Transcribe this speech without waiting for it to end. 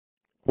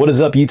What is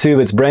up,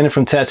 YouTube? It's Brandon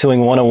from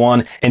Tattooing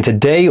 101, and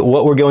today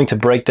what we're going to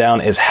break down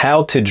is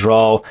how to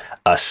draw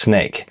a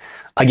snake.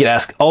 I get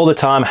asked all the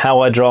time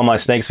how I draw my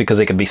snakes because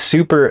it can be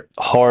super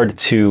hard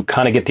to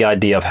kind of get the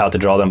idea of how to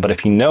draw them, but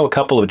if you know a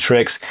couple of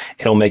tricks,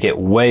 it'll make it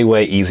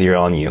way easier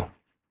on you.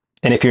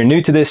 And if you're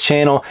new to this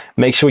channel,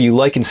 make sure you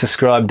like and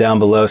subscribe down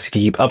below so you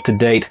can keep up to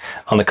date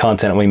on the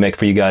content we make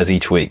for you guys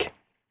each week.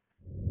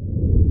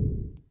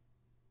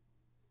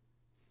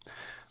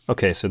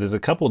 Okay, so there's a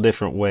couple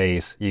different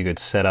ways you could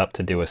set up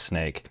to do a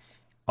snake.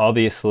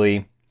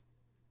 Obviously,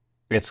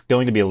 it's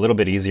going to be a little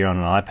bit easier on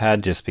an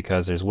iPad just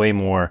because there's way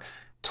more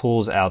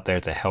tools out there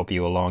to help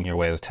you along your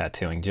way with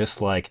tattooing. Just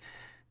like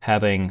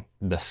having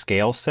the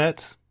scale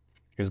sets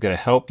is going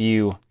to help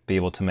you be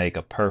able to make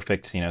a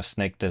perfect,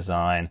 snake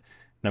design.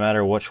 No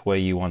matter which way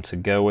you want to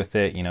go with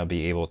it,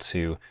 be able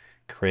to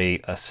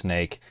create a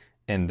snake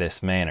in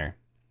this manner.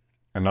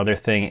 Another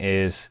thing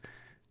is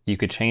you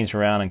could change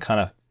around and kind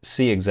of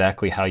see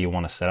exactly how you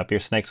want to set up your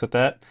snakes with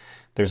that.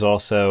 There's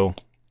also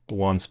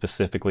one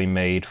specifically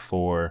made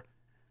for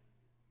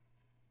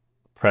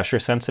pressure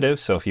sensitive.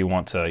 So if you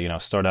want to,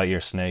 start out your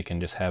snake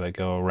and just have it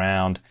go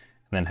around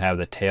and then have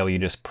the tail, you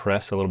just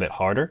press a little bit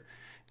harder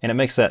and it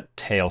makes that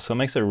tail. So it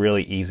makes it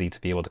really easy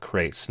to be able to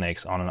create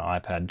snakes on an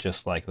iPad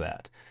just like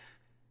that.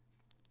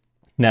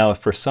 Now, if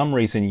for some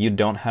reason you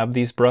don't have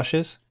these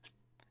brushes,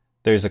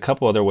 there's a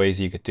couple other ways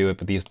you could do it,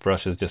 but these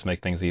brushes just make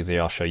things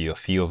easier. I'll show you a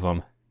few of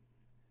them.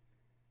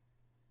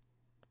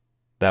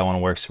 That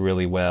one works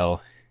really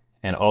well.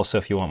 And also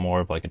if you want more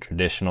of like a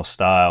traditional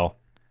style,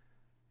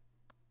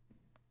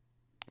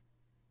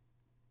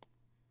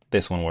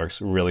 this one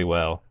works really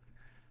well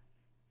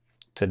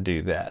to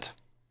do that.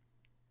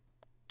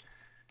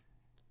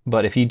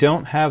 But if you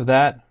don't have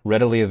that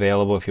readily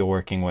available, if you're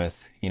working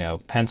with,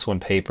 pencil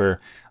and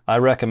paper, I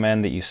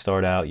recommend that you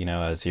start out,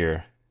 as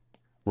your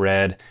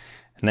red,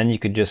 and then you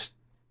could just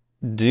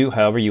do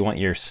however you want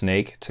your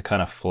snake to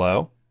kind of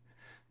flow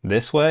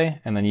this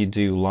way, and then you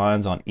do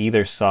lines on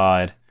either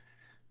side,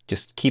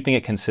 just keeping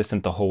it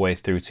consistent the whole way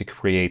through to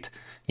create,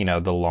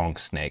 the long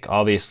snake.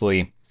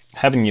 Obviously,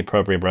 having the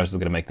appropriate brush is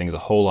going to make things a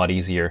whole lot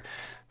easier.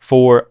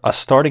 For a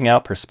starting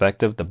out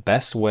perspective, the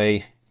best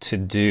way to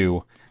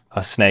do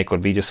a snake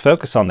would be just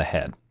focus on the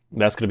head.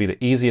 That's going to be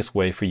the easiest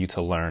way for you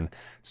to learn.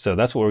 So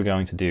that's what we're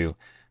going to do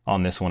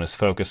on this one, is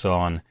focus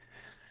on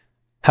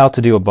how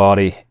to do a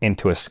body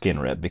into a skin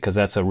rip, because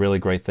that's a really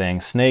great thing.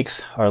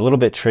 Snakes are a little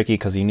bit tricky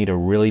because you need a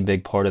really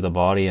big part of the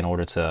body in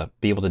order to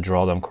be able to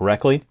draw them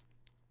correctly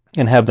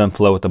and have them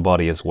flow with the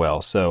body as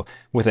well. So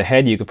with a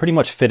head, you can pretty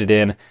much fit it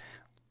in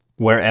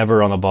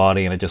wherever on the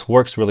body and it just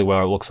works really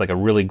well. It looks like a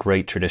really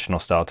great traditional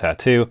style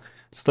tattoo.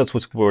 So that's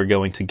what we're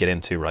going to get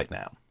into right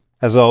now.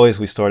 As always,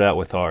 we start out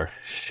with our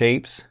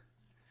shapes.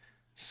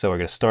 So we're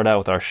going to start out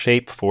with our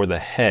shape for the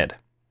head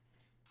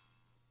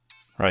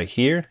right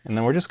here, and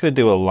then we're just going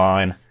to do a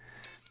line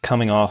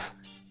coming off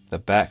the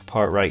back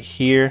part right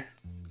here,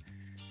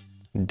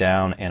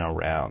 down and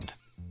around.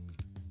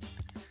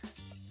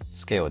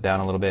 Scale it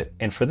down a little bit,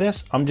 and for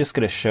this I'm just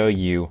going to show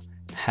you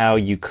how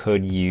you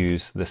could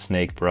use the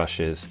snake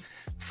brushes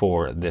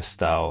for this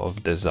style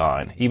of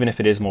design. Even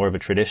if it is more of a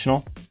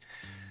traditional,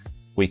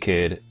 we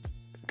could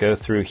go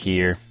through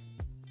here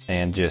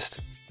and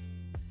just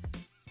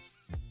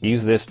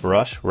use this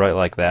brush right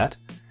like that.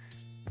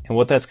 And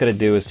what that's going to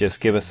do is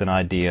just give us an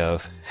idea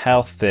of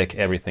how thick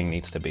everything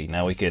needs to be.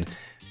 Now we could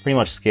pretty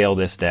much scale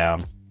this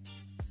down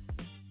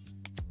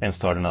and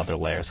start another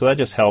layer. So that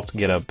just helped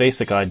get a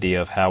basic idea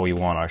of how we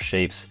want our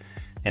shapes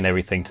and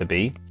everything to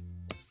be,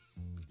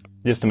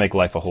 just to make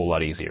life a whole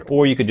lot easier.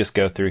 Or you could just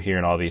go through here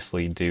and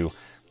obviously do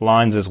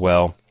lines as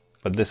well,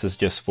 but this is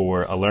just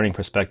for a learning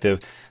perspective.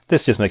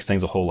 This just makes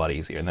things a whole lot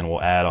easier. And then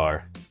we'll add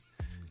our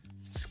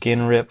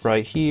skin rip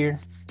right here.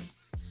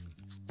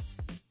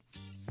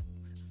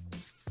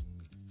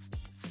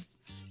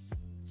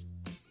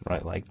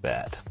 Right like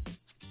that.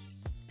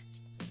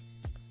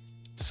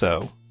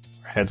 So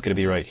our head's going to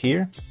be right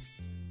here.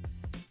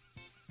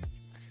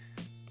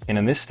 And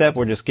in this step,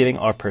 we're just getting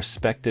our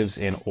perspectives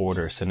in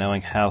order. So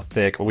knowing how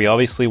thick, we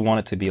obviously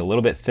want it to be a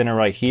little bit thinner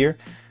right here.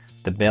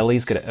 The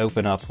belly's going to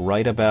open up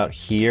right about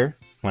here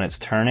when it's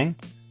turning.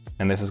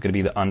 And this is going to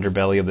be the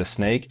underbelly of the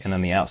snake. And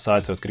then the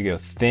outside, so it's going to go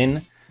thin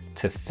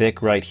to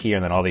thick right here.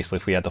 And then obviously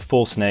if we had the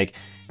full snake,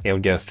 it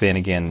would go thin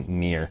again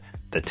near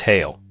the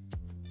tail.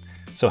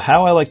 So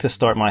how I like to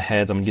start my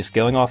heads, I'm just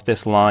going off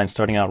this line,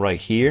 starting out right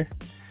here.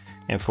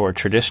 And for a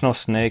traditional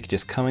snake,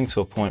 just coming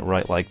to a point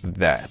right like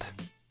that.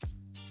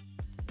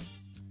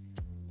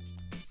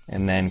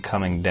 And then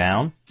coming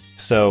down.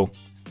 So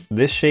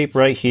this shape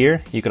right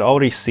here, you could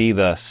already see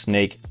the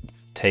snake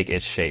take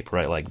its shape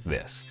right like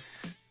this.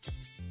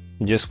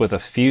 Just with a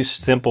few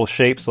simple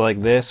shapes like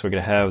this, we're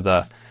going to have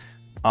the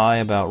eye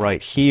about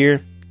right here.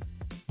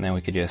 And then we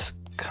could just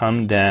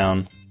come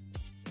down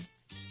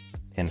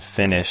and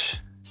finish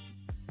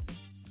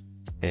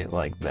it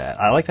like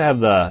that. I like to have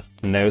the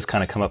nose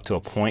kind of come up to a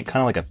point, kind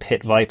of like a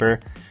pit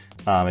viper.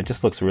 It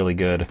just looks really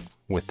good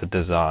with the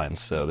design.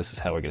 So this is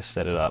how we're going to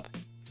set it up.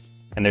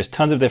 And there's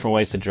tons of different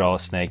ways to draw a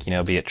snake, you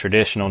know, be it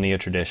traditional,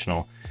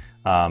 neo-traditional.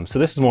 So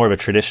this is more of a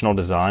traditional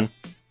design.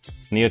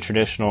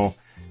 Neo-traditional,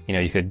 you know,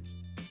 you could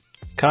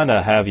kind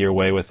of have your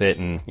way with it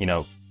and, you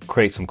know,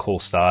 create some cool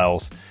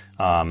styles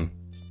and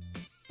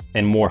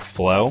more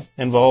flow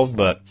involved.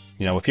 But,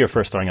 you know, if you're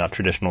first starting out,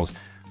 traditional's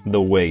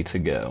the way to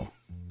go.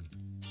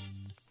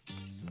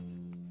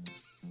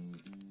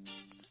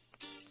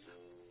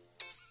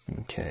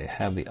 Okay,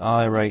 have the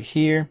eye right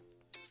here.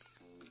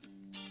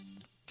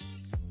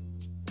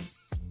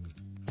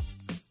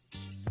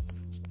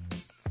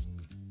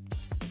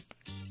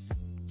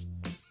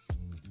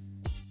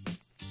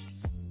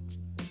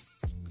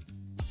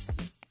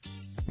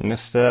 In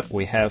this step,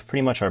 we have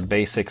pretty much our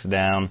basics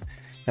down,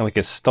 and we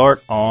could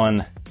start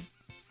on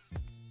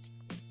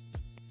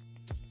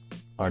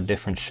our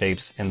different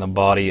shapes in the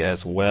body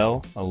as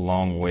well,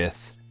 along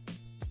with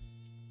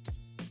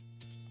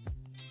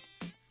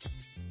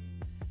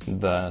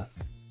the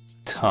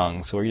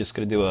tongue. So we're just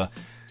going to do a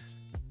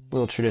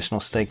little traditional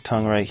snake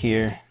tongue right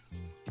here.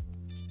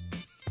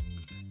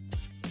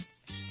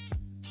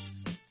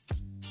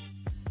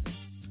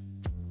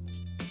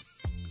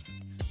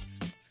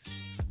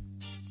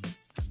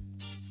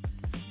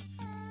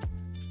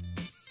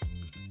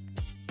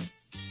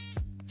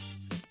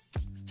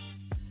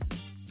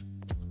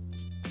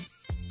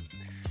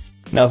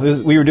 Now,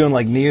 if we were doing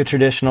like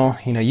neo-traditional,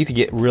 you know, you could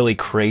get really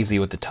crazy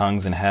with the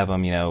tongues and have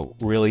them, you know,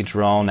 really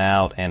drawn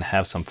out and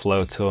have some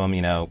flow to them,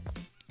 you know.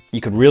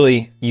 You could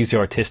really use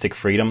your artistic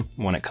freedom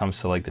when it comes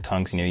to like the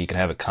tongues, you know, you could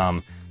have it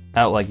come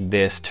out like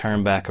this,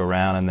 turn back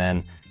around, and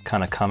then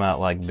kind of come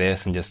out like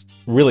this and just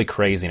really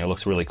crazy, and it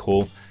looks really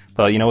cool.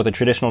 But, you know, with the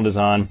traditional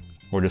design,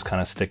 we're just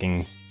kind of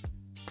sticking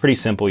pretty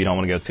simple. You don't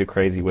want to go too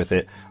crazy with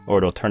it, or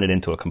it'll turn it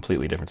into a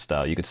completely different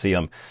style. You could see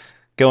them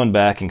going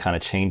back and kind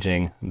of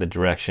changing the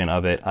direction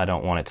of it. I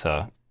don't want it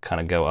to kind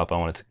of go up. I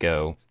want it to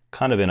go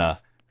kind of in a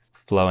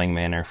flowing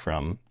manner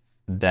from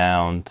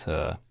down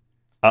to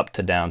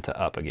down to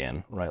up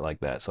again, right like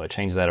that. So I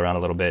changed that around a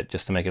little bit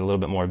just to make it a little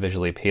bit more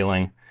visually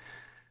appealing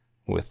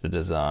with the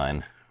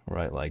design,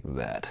 right like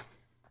that.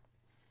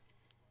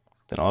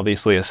 Then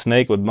obviously a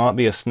snake would not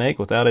be a snake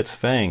without its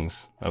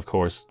fangs. Of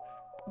course,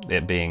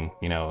 it being,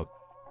 you know,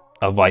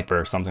 a viper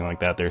or something like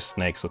that. There's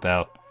snakes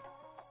without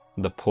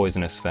the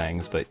poisonous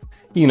fangs, but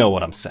you know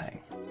what I'm saying.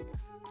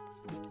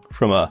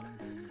 From a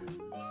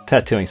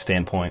tattooing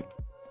standpoint,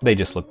 they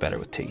just look better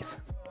with teeth.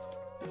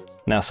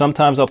 Now,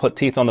 sometimes I'll put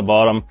teeth on the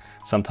bottom,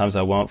 sometimes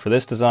I won't. For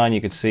this design,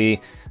 you could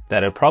see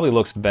that it probably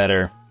looks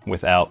better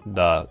without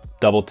the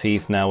double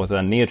teeth. Now, with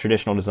a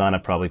neo-traditional design,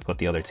 I'd probably put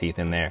the other teeth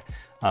in there.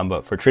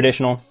 But for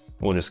traditional,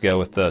 we'll just go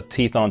with the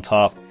teeth on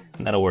top,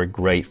 and that'll work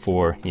great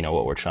for, you know,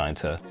 what we're trying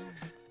to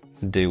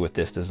do with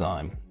this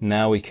design.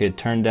 Now we could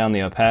turn down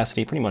the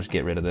opacity, pretty much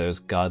get rid of those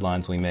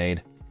guidelines we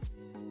made.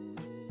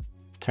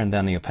 Turn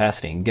down the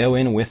opacity and go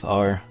in with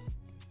our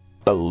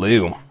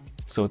blue.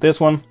 So with this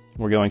one,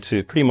 we're going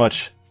to pretty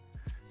much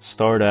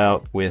start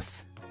out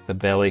with the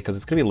belly because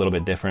it's going to be a little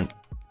bit different.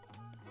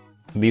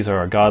 These are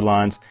our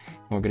guidelines,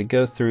 and we're going to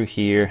go through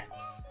here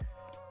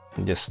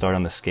and just start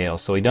on the scale.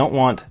 So we don't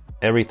want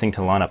everything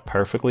to line up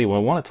perfectly. We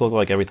want it to look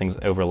like everything's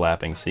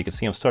overlapping. So you can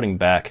see I'm starting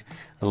back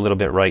a little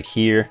bit right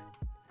here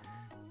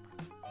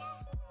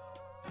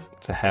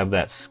to have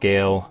that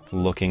scale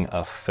looking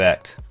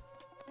effect.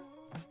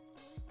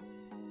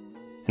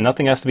 And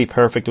nothing has to be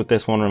perfect with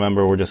this one.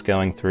 Remember, we're just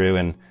going through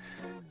and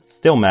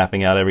still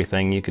mapping out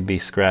everything. You could be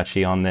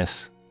scratchy on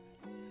this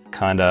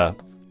kind of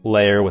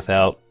layer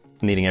without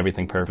needing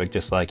everything perfect,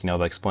 just like, you know,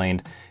 I've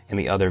explained in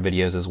the other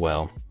videos as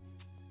well.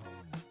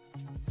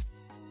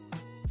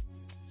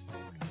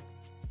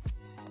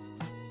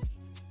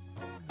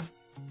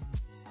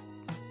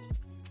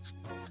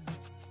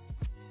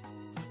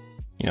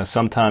 You know,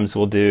 sometimes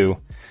we'll do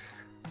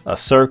a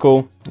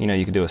circle. You know,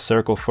 you could do a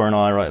circle for an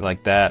eye right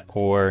like that,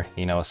 or,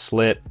 you know, a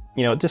slit.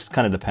 You know, it just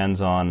kind of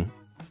depends on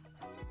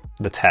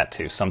the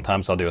tattoo.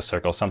 Sometimes I'll do a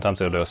circle,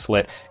 sometimes I'll do a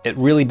slit. It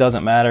really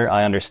doesn't matter.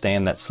 I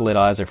understand that slit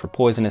eyes are for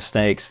poisonous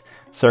snakes,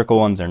 circle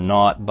ones are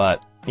not,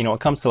 but, you know, when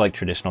it comes to like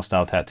traditional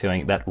style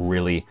tattooing, that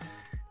really,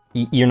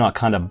 you're not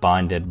kind of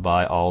binded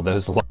by all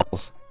those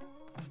laws.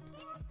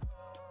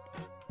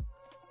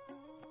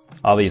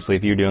 Obviously,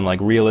 if you're doing like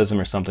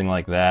realism or something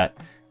like that,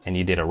 and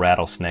you did a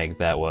rattlesnake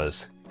that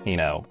was, you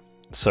know,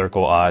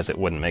 circle eyes, it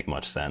wouldn't make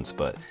much sense.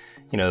 But,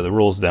 you know, the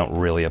rules don't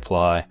really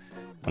apply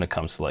when it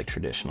comes to like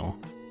traditional.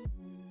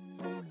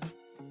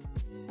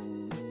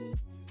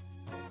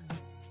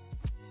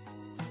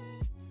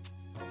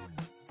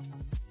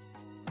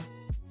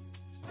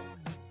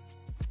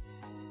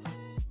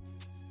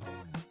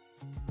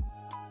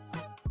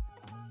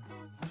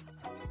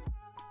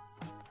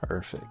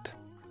 Perfect.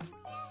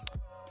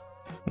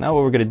 Now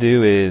what we're going to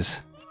do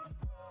is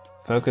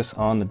focus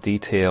on the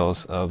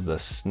details of the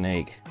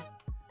snake.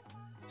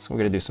 So we're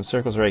going to do some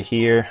circles right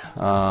here.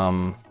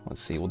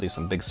 Let's see, we'll do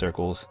some big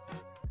circles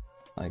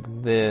like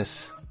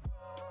this.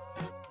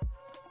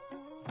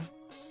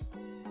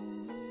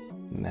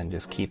 And then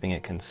just keeping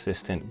it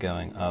consistent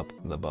going up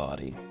the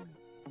body.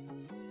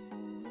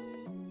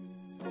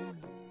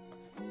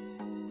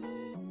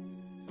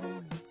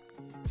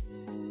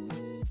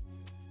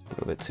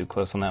 little bit too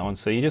close on that one.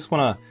 So you just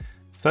want to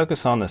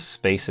focus on the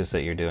spaces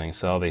that you're doing.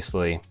 So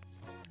obviously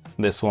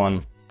this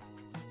one,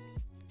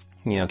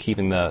 you know,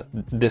 keeping the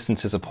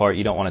distances apart.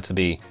 You don't want it to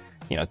be,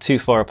 you know, too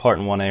far apart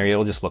in one area.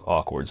 It'll just look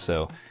awkward.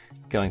 So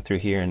going through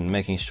here and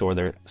making sure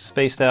they're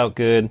spaced out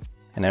good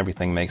and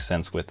everything makes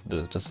sense with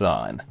the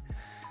design.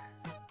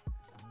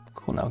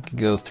 Cool, now we can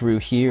go through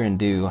here and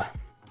do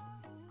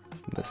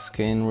the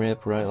skin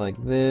rip right like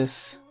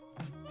this.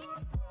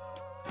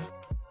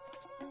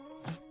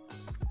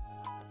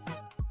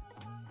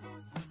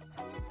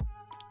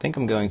 I think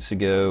I'm going to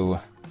go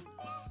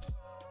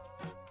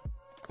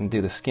and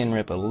do the skin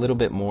rip a little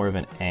bit more of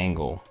an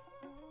angle.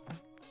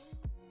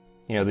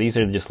 You know, these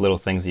are just little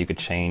things that you could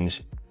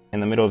change in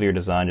the middle of your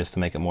design just to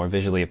make it more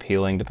visually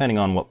appealing, depending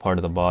on what part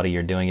of the body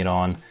you're doing it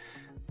on.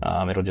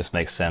 It'll just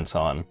make sense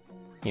on,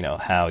 you know,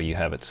 how you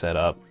have it set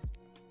up.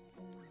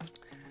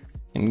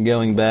 And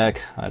going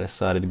back, I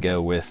decided to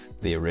go with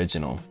the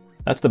original.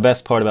 That's the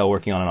best part about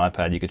working on an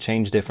iPad. You could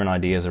change different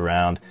ideas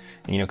around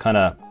and, you know, kind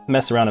of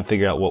mess around and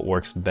figure out what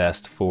works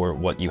best for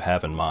what you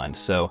have in mind.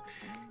 So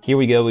here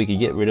we go. We could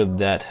get rid of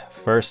that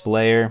first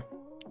layer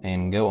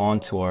and go on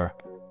to our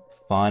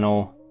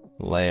final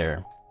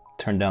layer.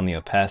 Turn down the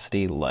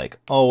opacity like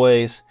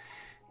always.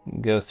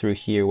 Go through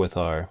here with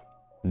our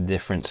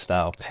different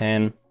style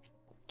pen.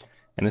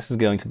 And this is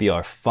going to be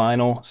our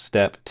final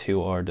step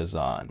to our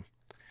design.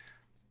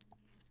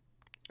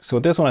 So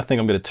with this one, I think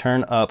I'm going to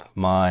turn up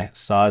my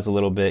size a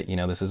little bit. You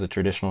know, this is a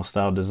traditional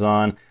style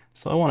design,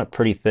 so I want it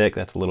pretty thick.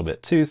 That's a little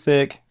bit too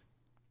thick.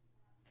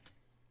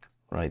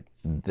 Right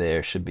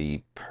there should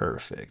be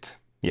perfect.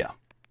 Yeah.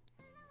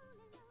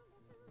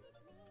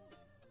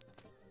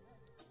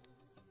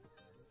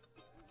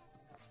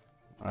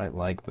 Right,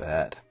 like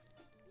that.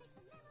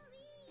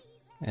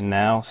 And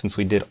now, since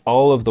we did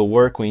all of the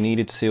work we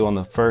needed to on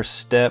the first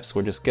steps,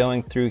 we're just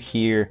going through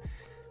here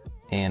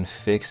and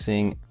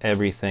fixing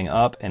everything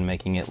up and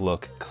making it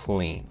look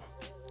clean.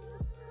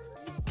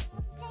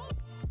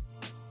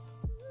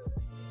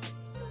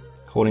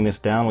 Holding this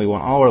down, we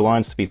want all our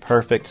lines to be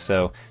perfect,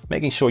 so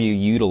making sure you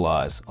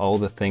utilize all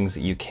the things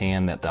that you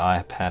can that the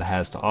iPad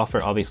has to offer.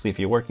 Obviously, if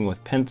you're working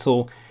with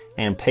pencil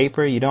and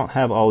paper, you don't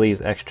have all these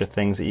extra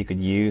things that you could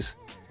use,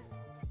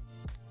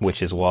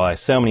 which is why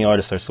so many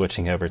artists are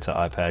switching over to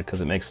iPad,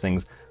 because it makes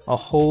things a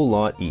whole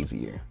lot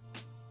easier.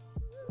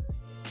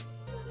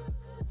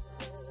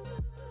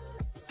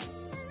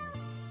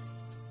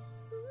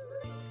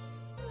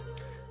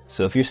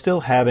 So if you're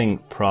still having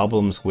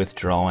problems with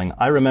drawing,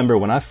 I remember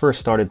when I first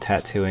started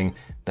tattooing,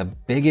 the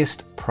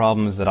biggest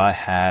problems that I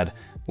had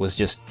was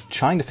just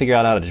trying to figure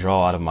out how to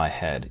draw out of my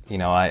head. You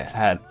know,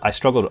 I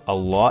struggled a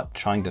lot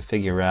trying to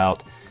figure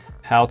out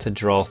how to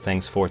draw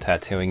things for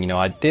tattooing. You know,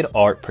 I did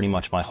art pretty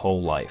much my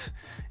whole life.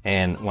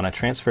 And when I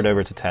transferred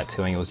over to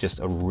tattooing, it was just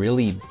a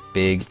really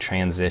big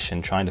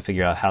transition trying to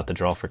figure out how to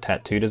draw for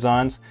tattoo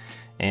designs.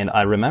 And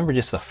I remember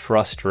just the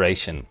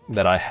frustration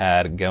that I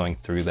had going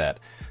through that.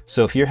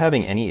 So if you're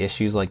having any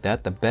issues like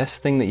that, the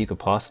best thing that you could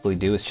possibly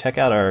do is check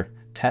out our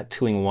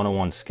Tattooing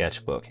 101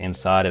 sketchbook.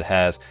 Inside it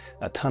has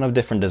a ton of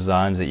different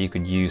designs that you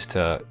could use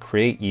to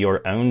create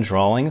your own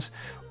drawings,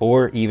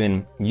 or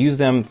even use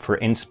them for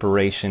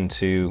inspiration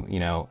to, you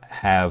know,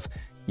 have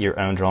your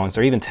own drawings,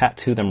 or even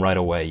tattoo them right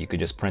away. You could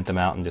just print them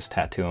out and just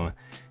tattoo them,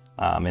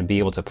 and be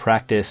able to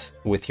practice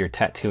with your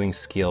tattooing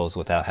skills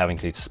without having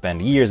to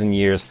spend years and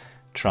years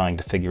trying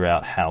to figure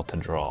out how to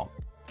draw.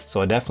 So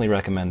I definitely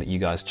recommend that you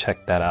guys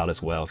check that out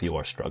as well if you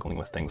are struggling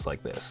with things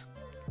like this.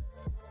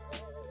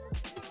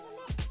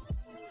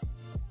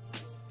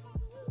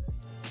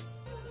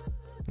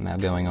 Now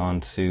going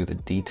on to the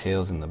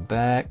details in the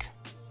back.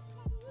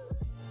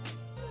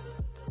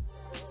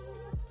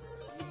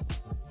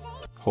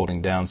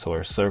 Holding down so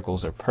our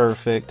circles are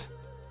perfect.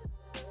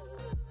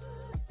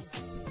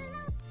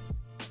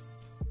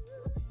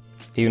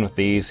 Even with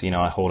these, you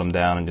know, I hold them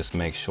down and just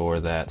make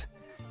sure that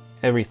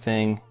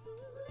everything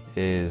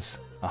is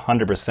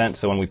 100%.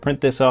 So when we print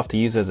this off to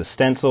use as a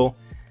stencil,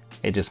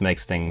 it just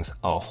makes things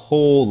a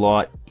whole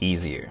lot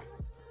easier.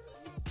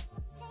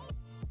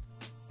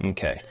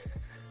 Okay.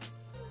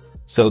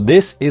 So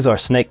this is our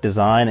snake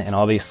design, and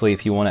obviously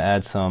if you want to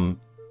add some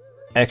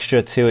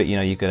extra to it, you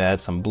know, you could add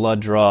some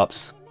blood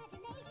drops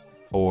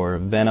or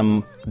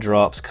venom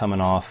drops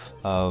coming off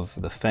of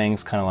the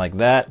fangs, kind of like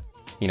that.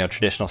 You know,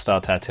 traditional style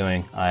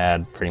tattooing, I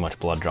add pretty much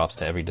blood drops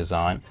to every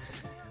design.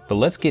 But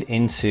let's get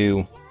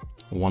into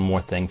one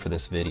more thing for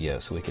this video,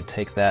 so we could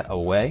take that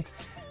away.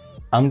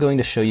 I'm going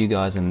to show you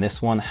guys in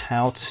this one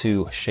how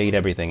to shade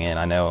everything in.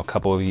 I know a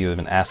couple of you have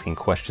been asking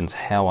questions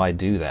how I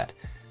do that.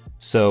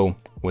 So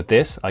with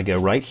this, I go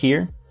right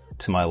here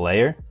to my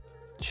layer,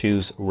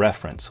 choose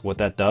reference. What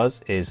that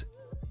does is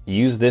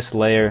use this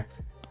layer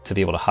to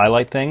be able to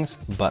highlight things,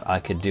 but I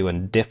could do a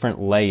different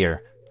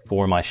layer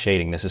for my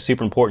shading. This is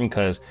super important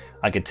because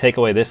I could take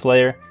away this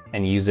layer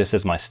and use this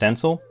as my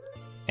stencil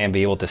and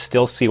be able to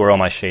still see where all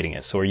my shading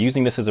is. So we're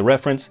using this as a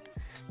reference,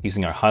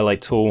 using our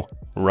highlight tool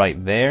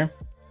right there.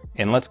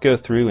 And let's go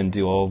through and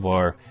do all of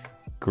our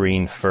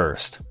green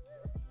first.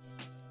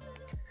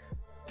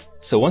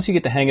 So once you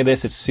get the hang of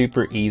this, it's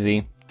super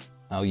easy.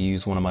 I'll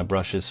use one of my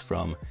brushes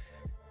from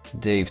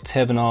Dave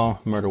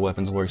Tevenall. Murder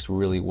Weapons works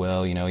really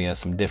well. You know, he has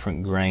some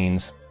different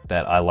grains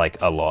that I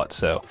like a lot,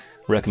 so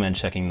recommend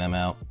checking them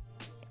out.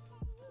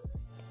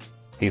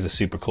 He's a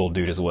super cool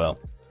dude as well.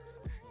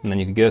 And then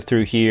you can go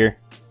through here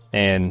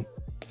and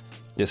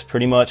just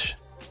pretty much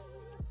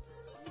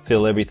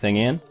fill everything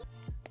in.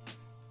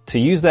 To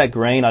use that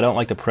grain, I don't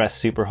like to press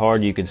super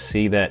hard. You can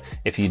see that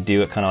if you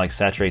do, it kind of like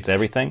saturates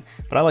everything.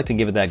 But I like to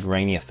give it that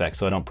grainy effect,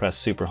 so I don't press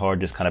super hard,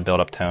 just kind of build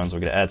up tones.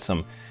 We're going to add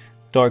some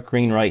dark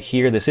green right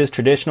here. This is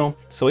traditional,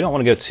 so we don't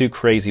want to go too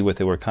crazy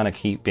with it. We're kind of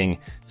keeping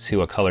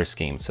to a color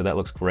scheme, so that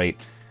looks great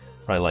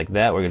right like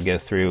that. We're going to go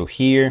through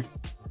here,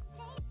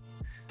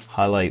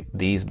 highlight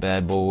these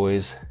bad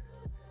boys,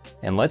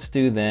 and let's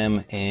do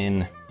them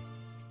in,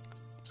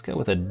 let's go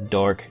with a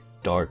dark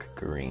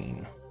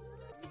green.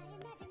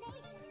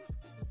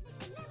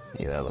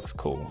 Yeah, that looks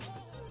cool.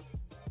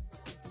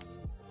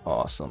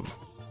 Awesome.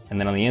 And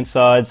then on the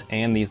insides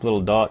and these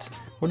little dots,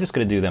 we're just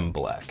going to do them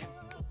black.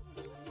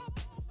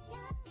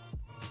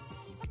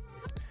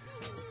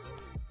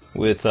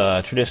 With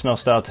traditional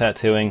style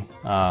tattooing,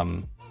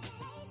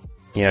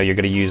 you know, you're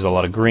going to use a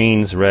lot of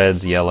greens,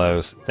 reds,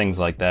 yellows, things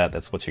like that.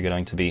 That's what you're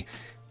going to be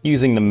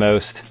using the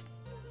most.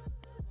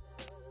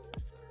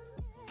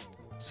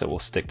 So we'll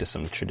stick to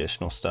some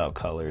traditional style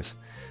colors.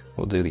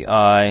 We'll do the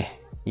eye,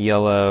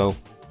 yellow,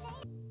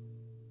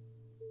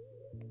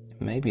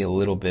 maybe a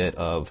little bit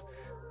of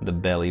the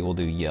belly. We'll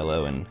do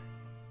yellow and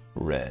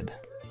red.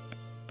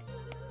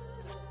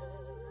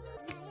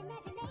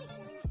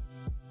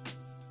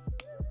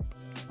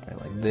 Right,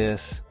 like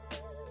this.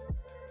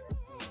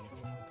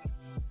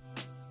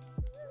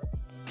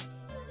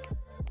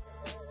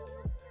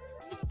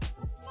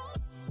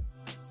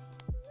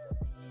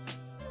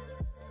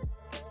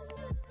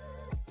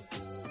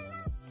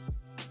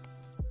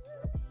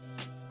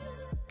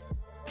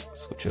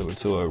 Switch over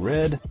to our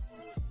red.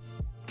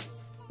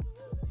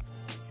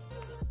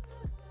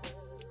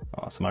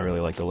 Awesome, I really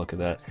like the look of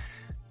that.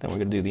 Then we're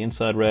going to do the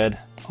inside red.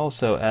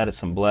 Also added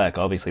some black.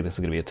 Obviously this is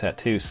going to be a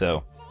tattoo,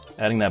 so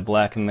adding that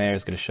black in there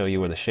is going to show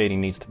you where the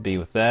shading needs to be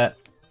with that.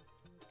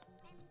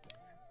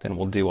 Then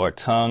we'll do our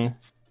tongue.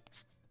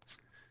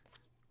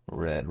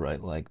 Red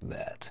right like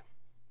that.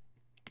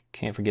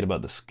 Can't forget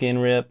about the skin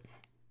rip.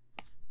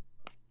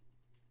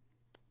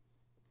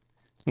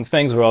 And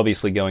fangs are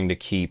obviously going to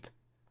keep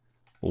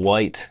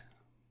white,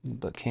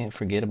 but can't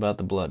forget about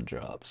the blood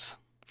drops.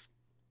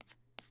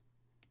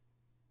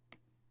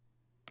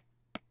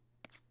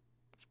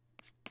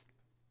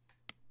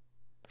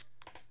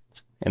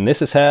 And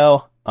this is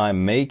how I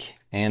make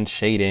and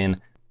shade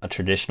in a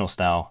traditional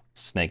style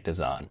snake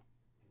design.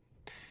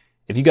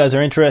 If you guys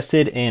are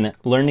interested in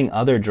learning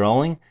other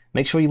drawing,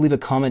 make sure you leave a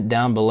comment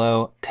down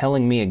below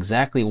telling me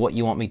exactly what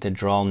you want me to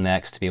draw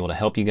next to be able to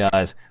help you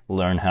guys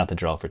learn how to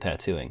draw for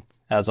tattooing.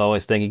 As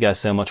always, thank you guys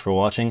so much for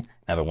watching.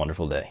 Have a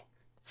wonderful day.